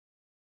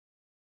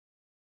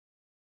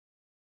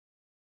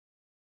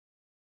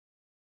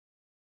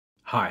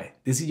Hi,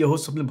 this is your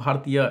host Swapnil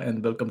Bhartiya,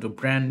 and welcome to a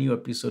brand new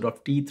episode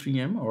of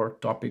T3M, or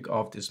topic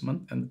of this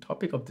month. And the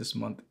topic of this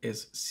month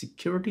is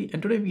security.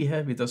 And today we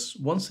have with us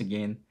once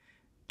again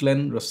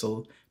Glenn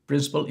Russell,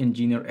 Principal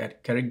Engineer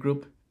at Qarik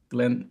Group.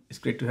 Glenn, it's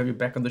great to have you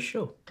back on the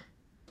show.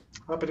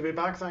 Happy to be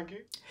back, thank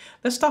you.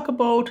 Let's talk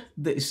about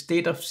the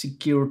state of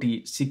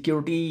security.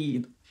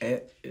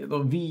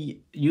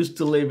 We used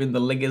to live in the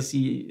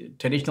legacy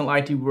traditional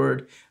IT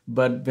world,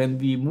 but when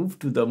we moved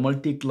to the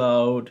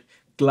multi-cloud,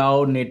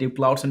 cloud native,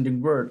 cloud centric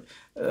world,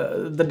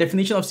 the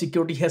definition of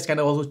security has kind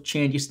of also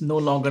changed. It's no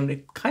longer a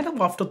kind of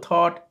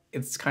afterthought.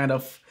 It's kind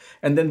of,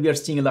 and then we are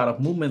seeing a lot of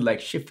movement like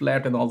shift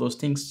left and all those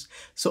things.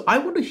 So I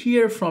want to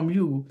hear from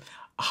you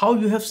how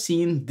you have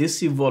seen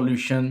this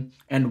evolution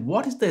and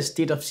what is the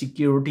state of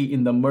security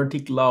in the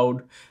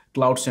multi-cloud,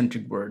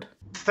 cloud-centric world?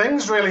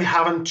 Things really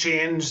haven't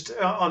changed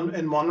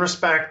in one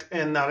respect,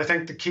 in that I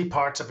think the key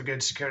parts of a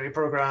good security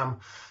program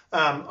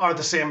are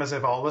the same as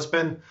they've always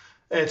been.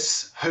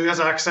 It's who has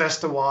access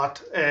to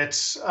what,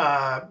 it's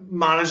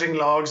managing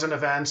logs and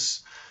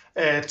events,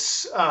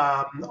 it's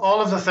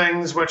all of the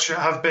things which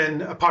have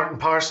been a part and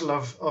parcel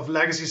of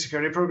legacy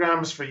security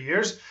programs for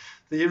years.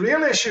 The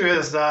real issue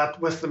is that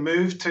with the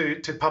move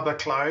to public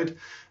cloud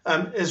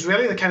is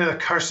really the kind of the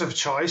curse of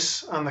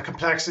choice and the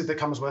complexity that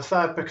comes with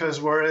that,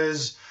 because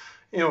whereas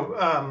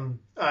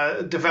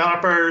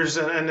developers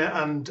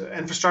and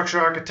infrastructure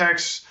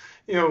architects,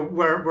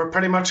 were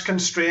pretty much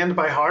constrained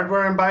by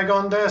hardware in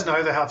bygone days.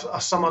 Now they have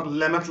a somewhat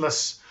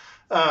limitless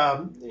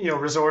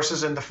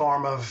resources in the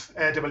form of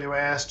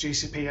AWS,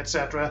 GCP,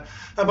 etc.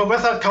 But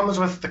with that comes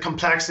with the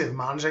complexity of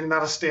managing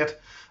that estate.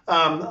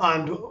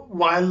 And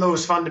while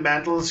those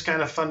fundamentals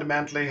kind of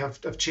fundamentally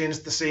have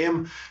changed the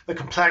same, the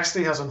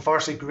complexity has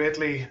unfortunately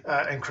greatly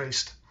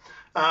increased.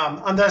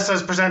 And this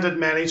has presented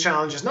many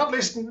challenges, not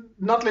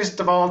least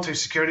of all to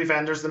security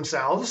vendors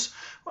themselves.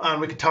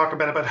 And we can talk a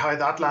bit about how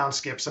that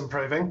landscape's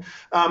improving.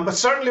 But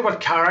certainly what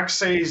Qarik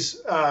sees,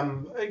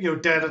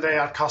 day to day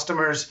at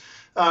customers,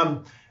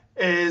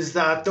 is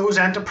that those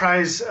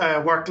enterprise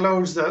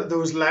workloads,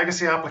 those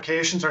legacy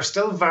applications, are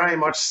still very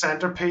much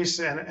centerpiece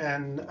in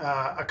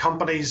a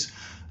company's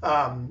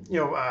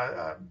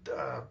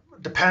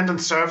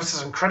dependent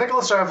services and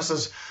critical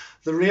services.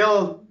 The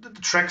real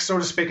trick, so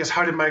to speak, is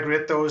how to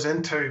migrate those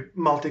into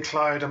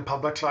multi-cloud and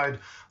public cloud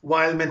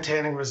while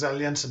maintaining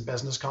resilience and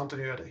business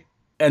continuity.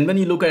 And when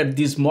you look at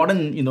these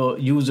modern,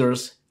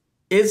 users,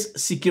 is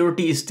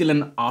security still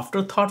an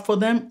afterthought for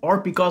them, or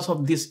because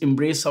of this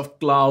embrace of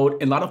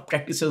cloud, a lot of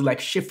practices like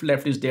shift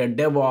left is there,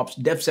 DevOps,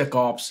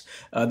 DevSecOps,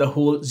 the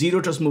whole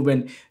zero trust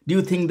movement? Do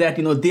you think that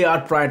they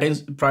are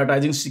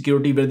prioritizing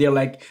security, where they're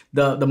like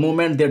the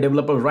moment they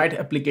develop a right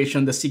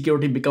application, the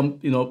security become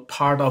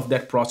part of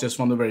that process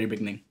from the very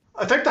beginning?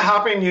 I think the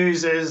happy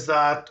news is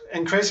that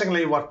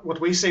increasingly what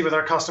we see with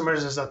our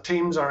customers is that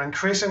teams are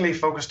increasingly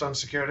focused on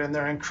security, and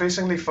they're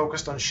increasingly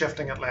focused on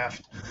shifting it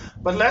left.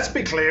 But let's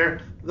be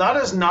clear, that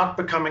is not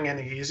becoming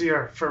any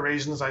easier for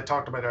reasons I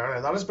talked about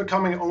earlier. That is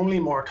becoming only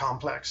more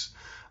complex.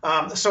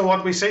 So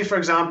what we see, for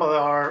example,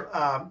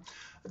 are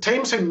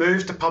teams who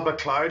move to public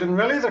cloud, and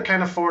really they're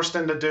kind of forced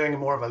into doing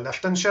more of a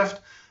lift and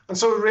shift. And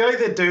so really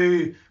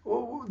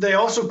they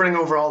also bring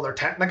over all their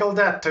technical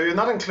debt too, and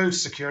that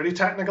includes security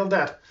technical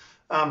debt.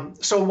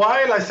 So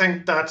while I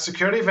think that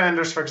security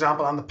vendors, for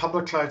example, and the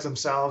public clouds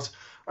themselves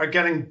are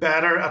getting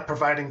better at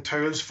providing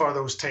tools for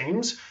those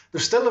teams,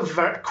 there's still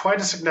quite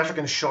a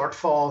significant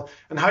shortfall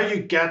in how you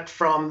get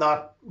from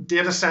that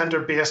data center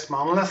based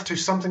monolith to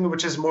something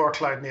which is more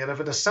cloud native.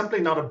 It is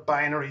simply not a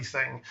binary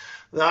thing.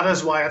 That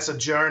is why it's a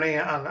journey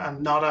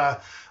and not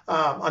a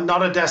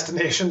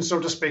destination,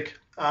 so to speak.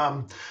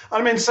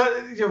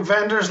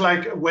 Vendors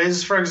like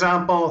Wiz, for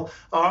example,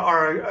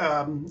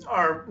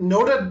 are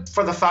noted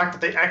for the fact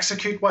that they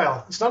execute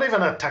well. It's not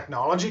even a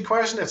technology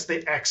question; it's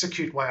they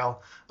execute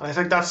well, and I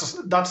think that's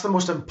the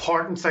most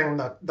important thing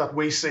that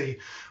we see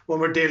when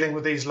we're dealing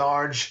with these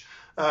large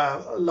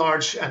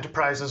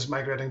enterprises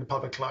migrating to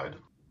public cloud.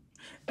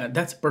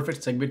 That's a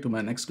perfect segue to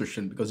my next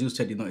question, because you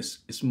said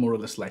it's more or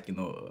less like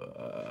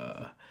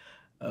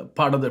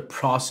part of the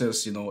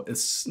process.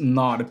 It's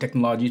not a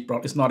technology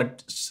problem, it's not a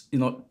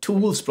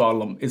tools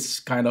problem, it's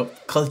kind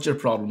of culture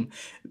problem.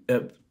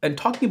 And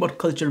talking about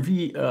culture,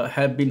 we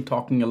have been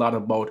talking a lot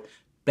about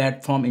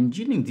platform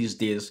engineering these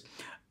days.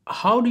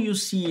 How do you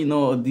see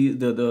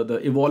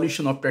the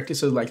evolution of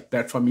practices like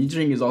platform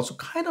engineering is also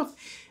kind of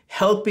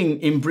helping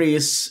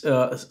embrace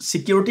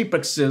security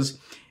practices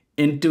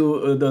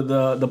into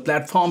the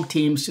platform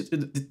teams,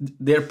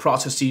 their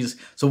processes?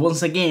 So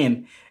once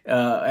again,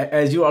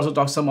 as you also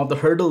talked, some of the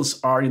hurdles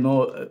are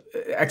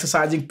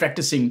exercising,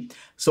 practicing.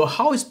 So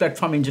how is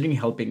platform engineering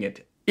helping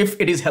it, if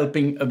it is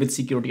helping with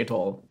security at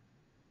all?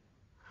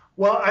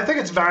 Well, I think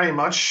it's very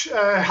much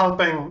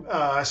helping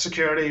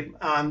security,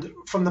 and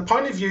from the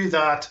point of view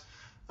that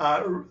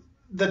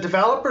the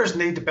developers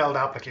need to build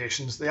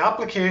applications. The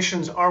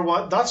applications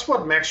are that's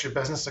what makes your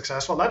business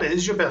successful. That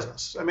is your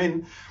business. I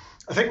mean,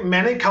 I think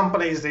many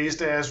companies these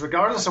days,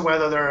 regardless of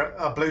whether they're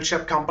a blue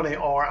chip company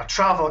or a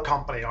travel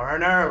company or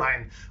an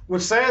airline,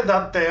 would say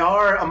that they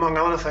are, among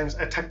other things,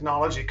 a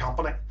technology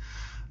company.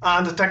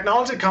 And a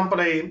technology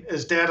company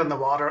is dead in the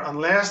water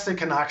unless they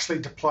can actually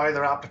deploy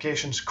their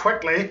applications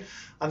quickly,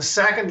 and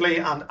secondly,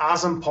 and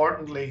as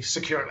importantly,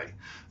 securely.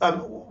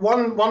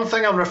 One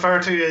thing I'll refer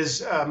to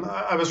is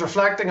I was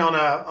reflecting on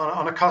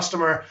a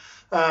customer,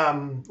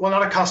 well,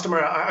 not a customer,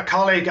 a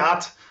colleague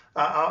at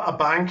a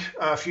bank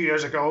a few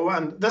years ago,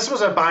 and this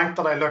was a bank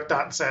that I looked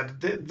at and said,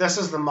 this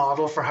is the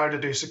model for how to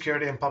do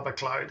security in public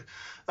cloud.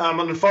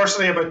 And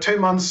unfortunately, about 2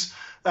 months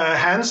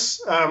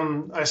hence,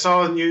 I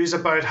saw news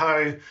about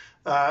how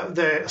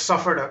they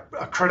suffered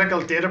a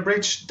critical data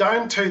breach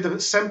down to the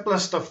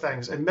simplest of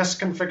things, a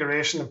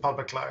misconfiguration in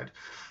public cloud.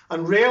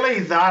 And really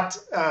that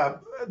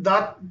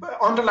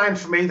underlined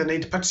for me the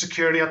need to put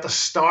security at the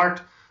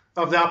start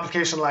of the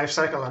application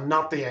lifecycle and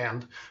not the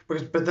end.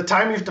 Because by the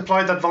time you've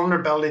deployed that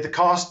vulnerability, the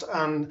cost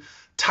and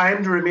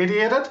time to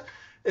remediate it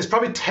is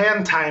probably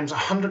 10 times,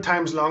 100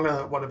 times longer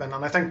than it would have been.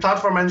 And I think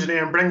platform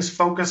engineering brings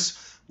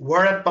focus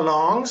where it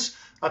belongs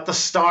at the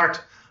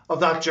start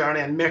of that journey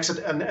and makes it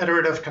an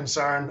iterative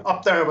concern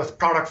up there with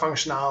product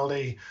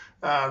functionality,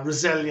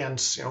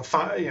 resilience,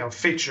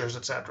 features,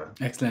 etc.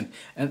 Excellent.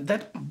 And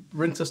that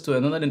brings us to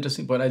another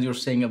interesting point, as you're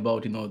saying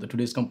about, the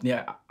today's company.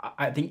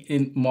 I think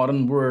in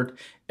modern world,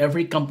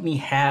 every company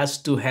has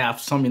to have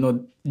some,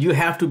 you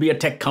have to be a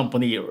tech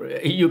company.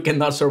 You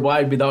cannot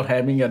survive without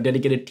having a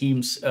dedicated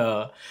teams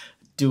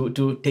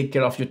to take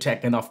care of your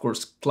tech. And of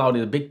course, cloud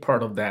is a big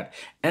part of that.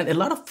 And a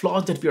lot of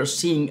flaws that we are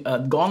seeing,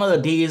 gone are the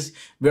days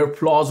where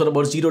flaws are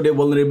about zero-day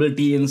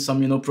vulnerability in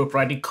some,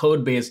 proprietary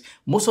code base.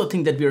 Most of the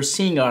things that we are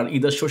seeing are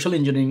either social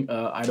engineering,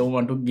 I don't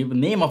want to give a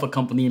name of a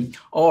company,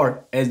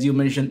 or as you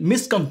mentioned,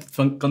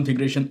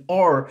 misconfiguration,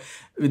 or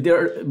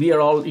we are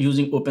all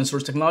using open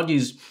source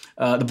technologies.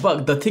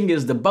 The thing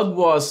is, the bug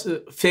was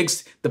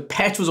fixed, the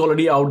patch was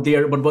already out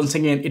there, but once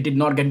again, it did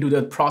not get into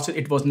the process,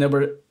 it was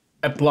never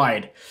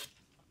applied.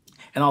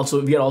 And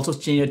also, we are also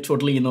changing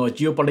totally,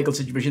 geopolitical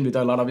situation with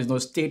a lot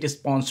of,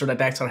 state-sponsored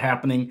attacks are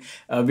happening.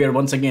 Where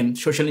once again,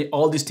 socially,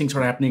 all these things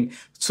are happening.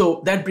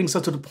 So that brings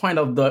us to the point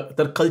of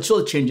the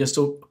cultural changes.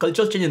 So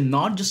cultural change is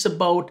not just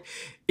about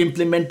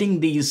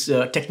implementing these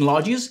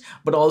technologies,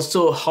 but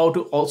also how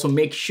to also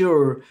make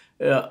sure,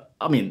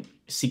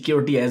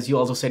 security, as you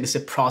also said, is a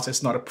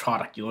process, not a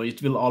product.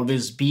 It will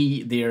always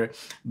be there.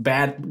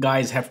 Bad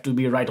guys have to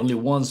be right only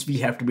once. We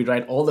have to be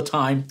right all the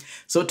time.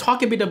 So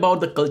talk a bit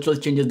about the cultural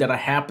changes that are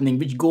happening,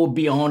 which go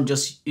beyond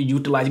just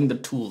utilizing the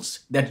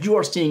tools that you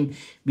are seeing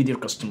with your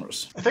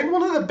customers. I think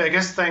one of the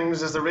biggest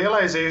things is the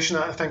realization,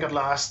 I think at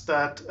last,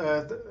 that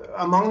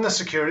among the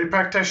security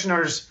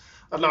practitioners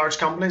at large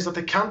companies, that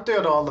they can't do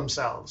it all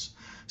themselves.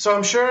 So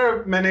I'm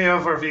sure many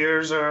of our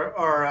viewers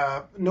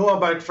know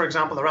about, for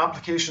example, their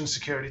application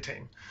security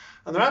team.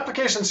 And their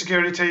application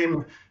security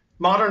team,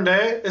 modern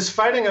day, is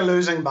fighting a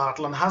losing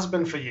battle and has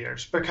been for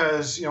years.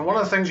 Because one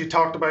of the things you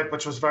talked about,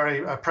 which was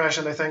very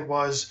prescient, I think,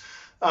 was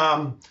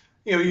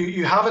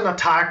you have an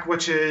attack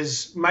which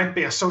might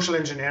be a social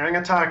engineering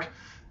attack.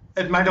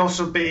 It might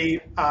also be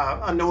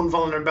a known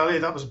vulnerability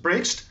that was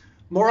breached.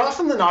 More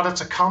often than not,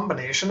 it's a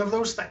combination of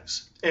those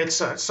things.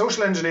 It's a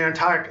social engineering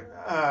attack,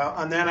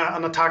 and then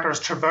an attacker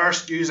is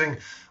traversed using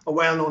a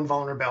well-known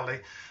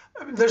vulnerability.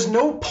 There's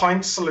no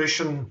point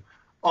solution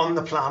on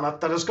the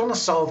planet that is going to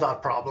solve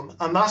that problem.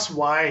 And that's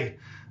why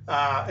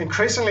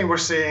increasingly we're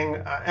seeing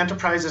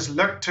enterprises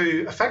look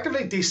to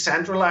effectively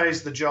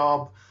decentralize the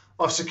job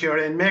of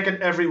security and make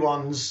it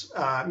everyone's,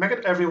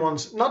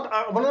 not,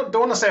 I don't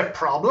want to say a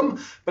problem,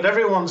 but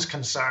everyone's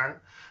concern.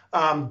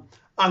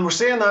 And we're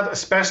seeing that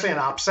especially in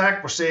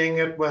AppSec. We're seeing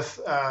it with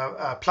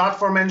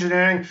platform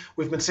engineering.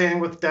 We've been seeing it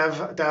with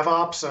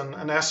DevOps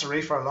and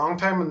SRE for a long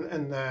time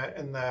in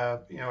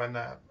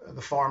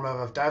the form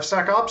of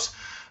DevSecOps.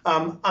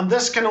 And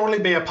this can only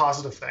be a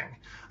positive thing.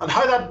 And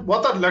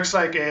what that looks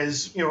like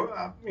is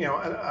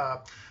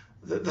the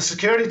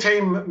security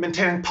team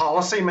maintaining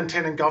policy,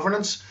 maintaining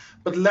governance,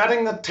 but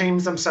letting the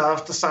teams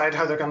themselves decide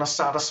how they're going to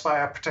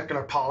satisfy a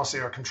particular policy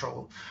or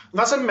control. And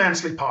that's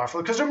immensely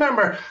powerful, because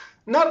remember,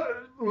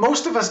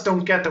 most of us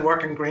don't get to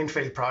work in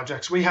greenfield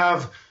projects. We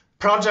have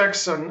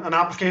projects and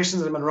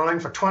applications that have been running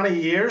for 20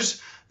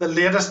 years. The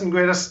latest and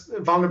greatest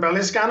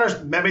vulnerability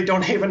scanners maybe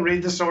don't even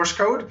read the source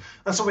code.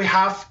 And so we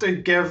have to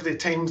give the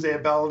teams the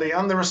ability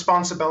and the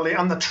responsibility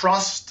and the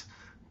trust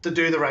to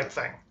do the right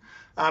thing.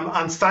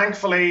 And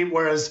thankfully,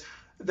 whereas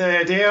the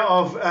idea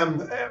of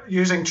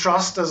using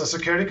trust as a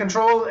security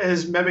control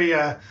is maybe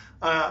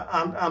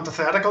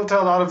antithetical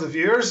to a lot of the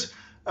viewers,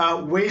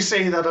 we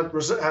see that it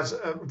has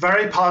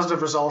very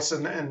positive results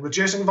in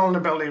reducing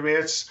vulnerability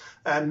rates,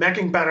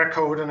 making better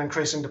code, and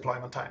increasing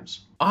deployment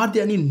times. Are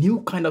there any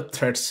new kind of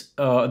threats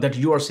that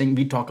you are seeing?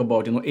 We talk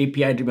about,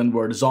 API-driven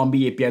world,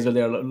 zombie APIs, where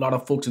there are a lot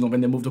of folks,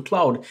 when they move to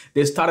cloud,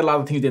 they start a lot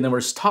of things, they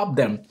never stop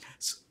them.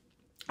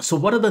 So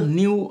what are the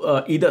new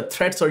either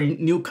threats or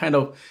new kind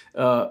of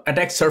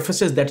attack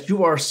surfaces that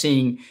you are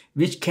seeing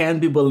which can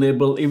be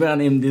vulnerable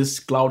even in this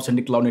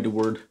cloud-centric, cloud-native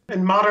world?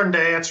 In modern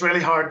day, it's really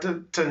hard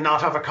to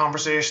not have a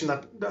conversation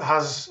that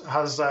has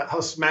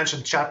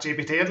mentioned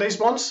ChatGPT at least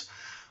once.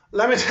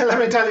 Let me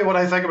tell you what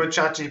I think about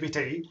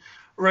ChatGPT.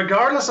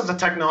 Regardless of the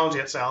technology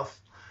itself,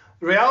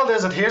 the reality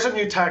is that here's a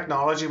new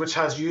technology which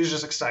has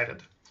users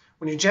excited.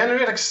 When you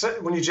generate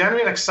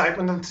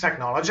excitement in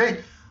technology,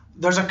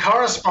 there's a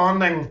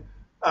corresponding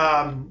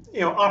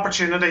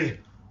opportunity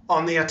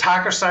on the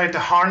attacker side to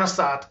harness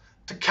that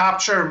to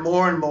capture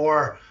more and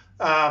more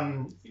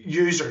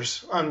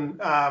users and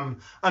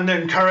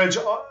encourage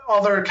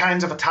other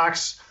kinds of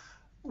attacks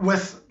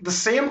with the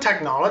same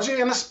technology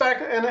in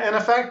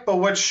effect, but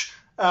which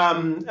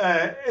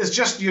is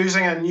just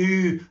using a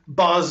new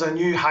buzz, a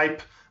new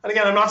hype. And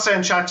again, I'm not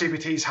saying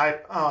ChatGPT's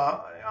hype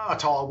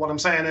at all. What I'm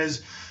saying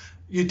is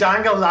you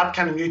dangle that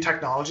kind of new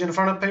technology in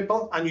front of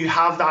people and you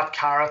have that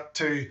carrot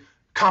to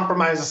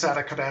compromise a set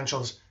of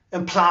credentials,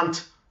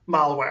 implant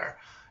malware.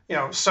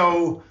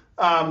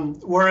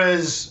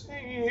 Whereas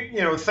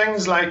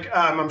things like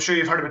I'm sure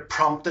you've heard about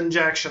prompt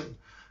injection,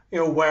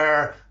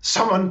 where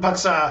someone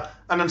puts an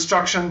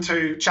instruction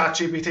to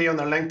ChatGPT on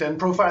their LinkedIn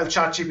profile,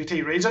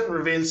 ChatGPT reads it and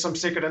reveals some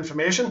secret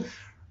information.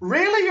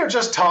 Really, you're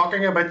just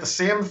talking about the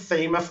same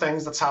theme of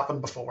things that's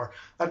happened before.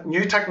 That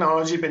new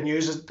technology been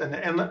used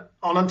in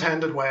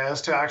unintended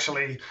ways to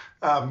actually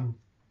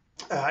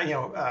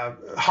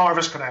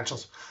harvest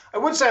credentials. I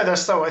would say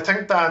this though, I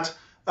think that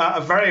a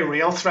very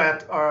real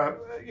threat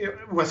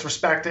with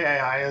respect to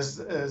AI is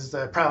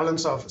the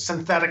prevalence of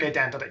synthetic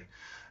identity.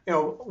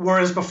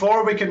 Whereas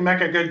before we could make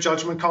a good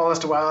judgment call as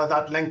to whether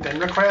that LinkedIn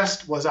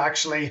request was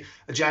actually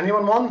a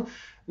genuine one,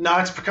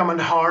 now it's becoming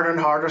harder and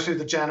harder through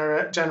the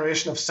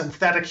generation of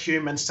synthetic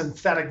human,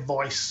 synthetic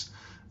voice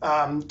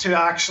to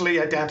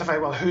actually identify,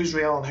 well, who's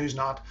real and who's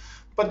not.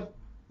 But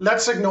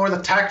let's ignore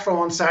the tech for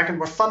 1 second.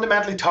 We're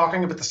fundamentally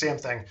talking about the same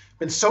thing.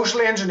 Been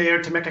socially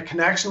engineered to make a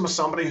connection with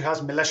somebody who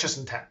has malicious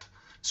intent.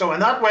 So in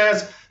that way,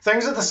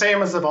 things are the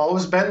same as they've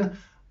always been,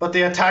 but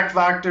the attack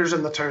vectors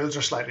and the tools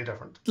are slightly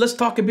different. Let's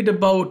talk a bit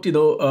about,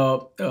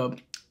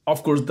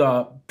 of course,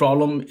 the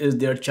problem is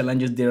there,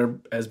 challenges there.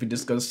 As we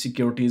discussed,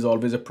 security is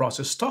always a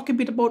process. Talk a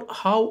bit about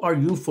how are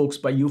you folks,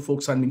 by you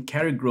folks, I mean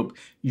Qarik Group,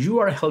 you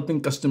are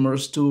helping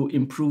customers to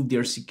improve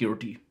their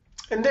security.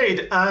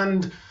 Indeed,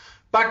 and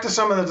back to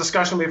some of the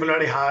discussion we've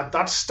already had,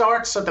 that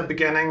starts at the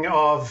beginning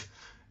of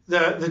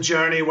the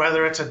journey,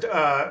 whether it's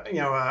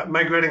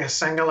migrating a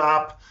single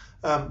app,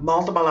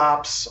 multiple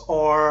apps,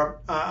 or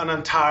an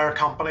entire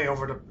company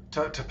over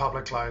to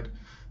public cloud.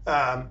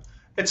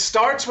 It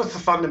starts with the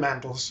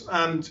fundamentals,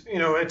 and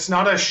it's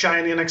not a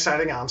shiny and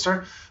exciting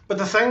answer, but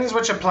the things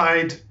which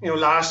applied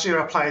last year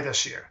apply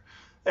this year.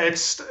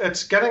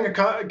 It's getting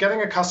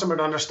a customer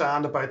to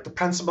understand about the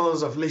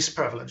principles of least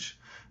privilege,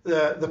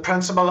 the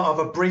principle of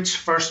a breach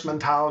first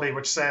mentality,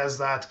 which says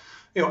that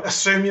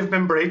assume you've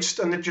been breached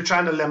and that you're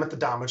trying to limit the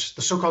damage,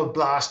 the so-called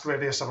blast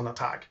radius of an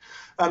attack,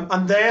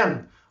 and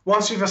then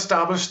once you've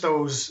established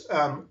those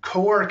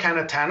core kind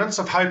of tenets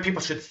of how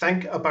people should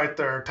think about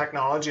their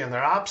technology and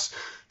their apps,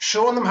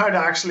 showing them how to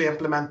actually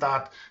implement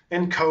that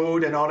in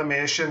code, in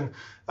automation,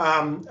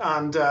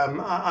 and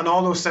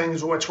all those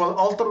things which will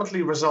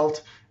ultimately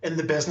result in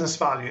the business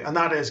value. And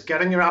that is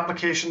getting your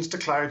applications to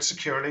cloud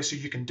securely so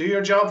you can do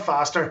your job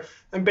faster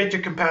and beat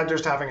your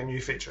competitors to having a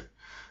new feature.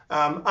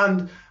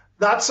 And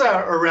that's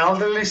a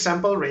relatively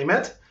simple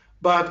remit.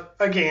 But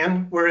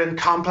again, we're in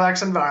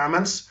complex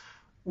environments.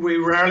 We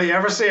rarely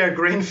ever see a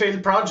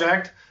greenfield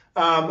project,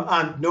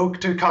 and no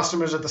two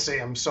customers are the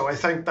same. So I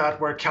think that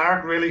where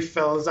Qarik really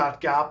fills that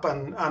gap,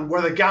 and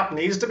where the gap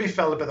needs to be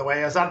filled, by the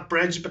way, is that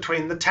bridge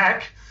between the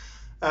tech,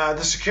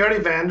 the security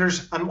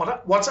vendors, and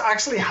what's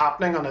actually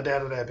happening on a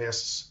day-to-day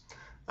basis.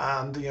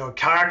 And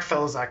Qarik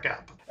fills that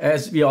gap.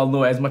 As we all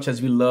know, as much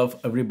as we love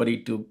everybody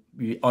to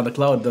be on the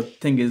cloud, the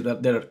thing is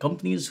that there are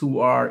companies who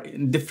are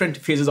in different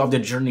phases of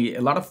their journey.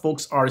 A lot of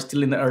folks are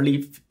still in the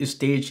early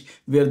stage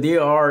where they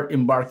are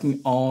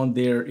embarking on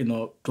their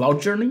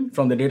cloud journey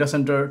from the data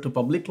center to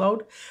public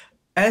cloud.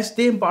 As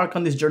they embark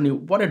on this journey,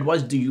 what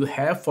advice do you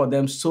have for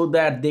them so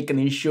that they can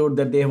ensure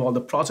that they have all the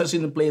processes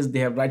in place, they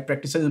have right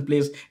practices in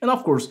place, and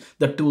of course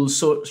the tools?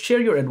 So share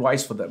your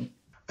advice for them.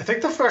 I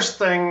think the first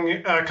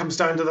thing comes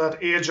down to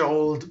that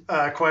age-old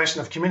question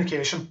of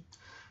communication.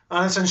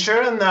 And it's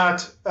ensuring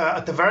that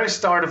at the very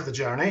start of the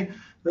journey,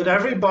 that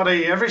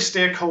everybody, every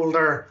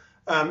stakeholder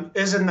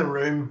is in the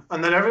room,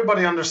 and that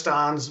everybody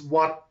understands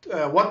what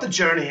the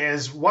journey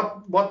is,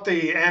 what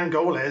the end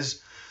goal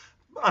is,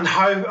 and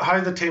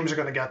how the teams are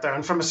going to get there.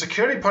 And from a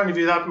security point of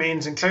view, that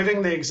means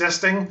including the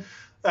existing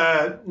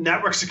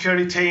network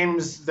security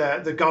teams,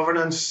 the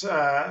governance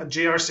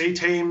GRC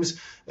teams,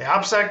 the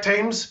AppSec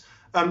teams,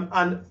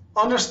 and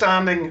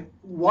understanding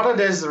what it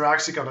is they're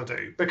actually going to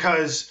do,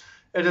 because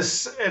it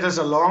is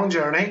a long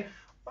journey.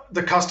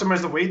 The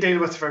customers that we deal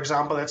with, for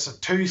example, it's a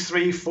 2,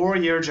 3, 4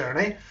 year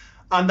journey,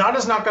 and that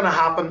is not going to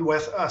happen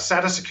with a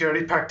set of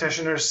security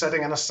practitioners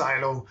sitting in a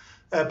silo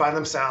by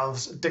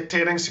themselves,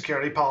 dictating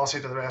security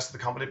policy to the rest of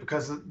the company,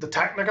 because the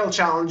technical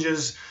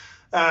challenges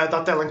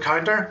that they'll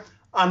encounter,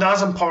 and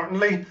as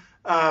importantly,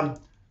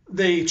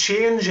 the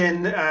change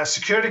in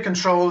security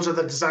controls or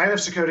the design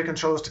of security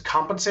controls to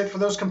compensate for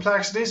those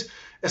complexities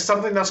is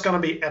something that's going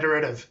to be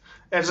iterative.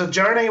 It's a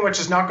journey which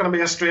is not going to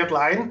be a straight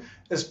line.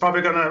 It's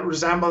probably going to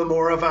resemble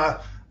more of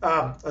a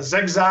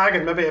zigzag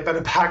and maybe a bit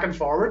of back and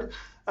forward.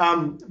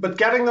 But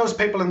getting those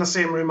people in the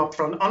same room up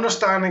front,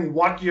 understanding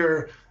what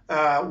your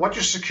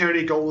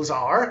security goals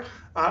are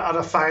at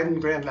a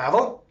fine-grained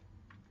level,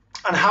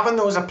 and having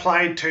those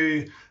applied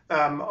to,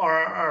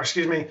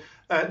 understanding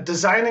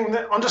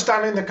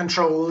the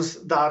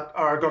controls that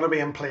are going to be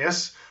in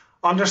place,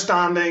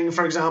 understanding,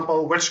 for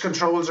example, which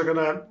controls are going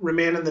to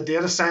remain in the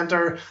data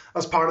center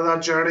as part of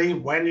that journey.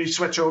 When you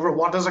switch over,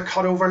 what does a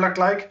cutover look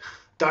like,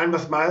 down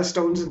with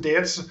milestones and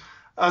dates.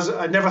 As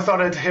I never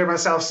thought I'd hear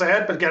myself say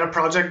it, but get a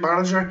project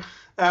manager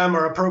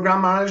or a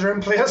program manager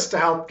in place to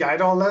help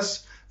guide all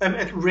this.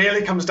 It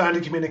really comes down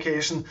to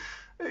communication.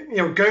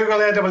 Google,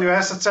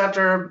 AWS,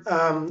 etc.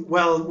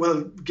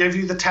 Will give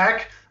you the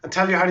tech and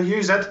tell you how to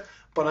use it,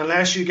 but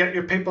unless you get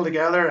your people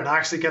together and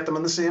actually get them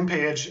on the same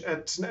page,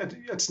 it's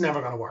never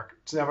going to work.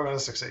 It's never going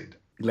to succeed.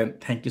 Glenn,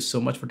 thank you so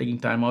much for taking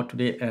time out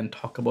today and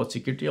talk about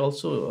security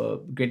also.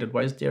 Great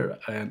advice there.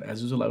 And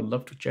as usual, I would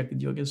love to chat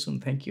with you again soon.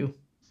 Thank you.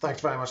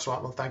 Thanks very much,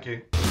 Swapnil. Thank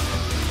you.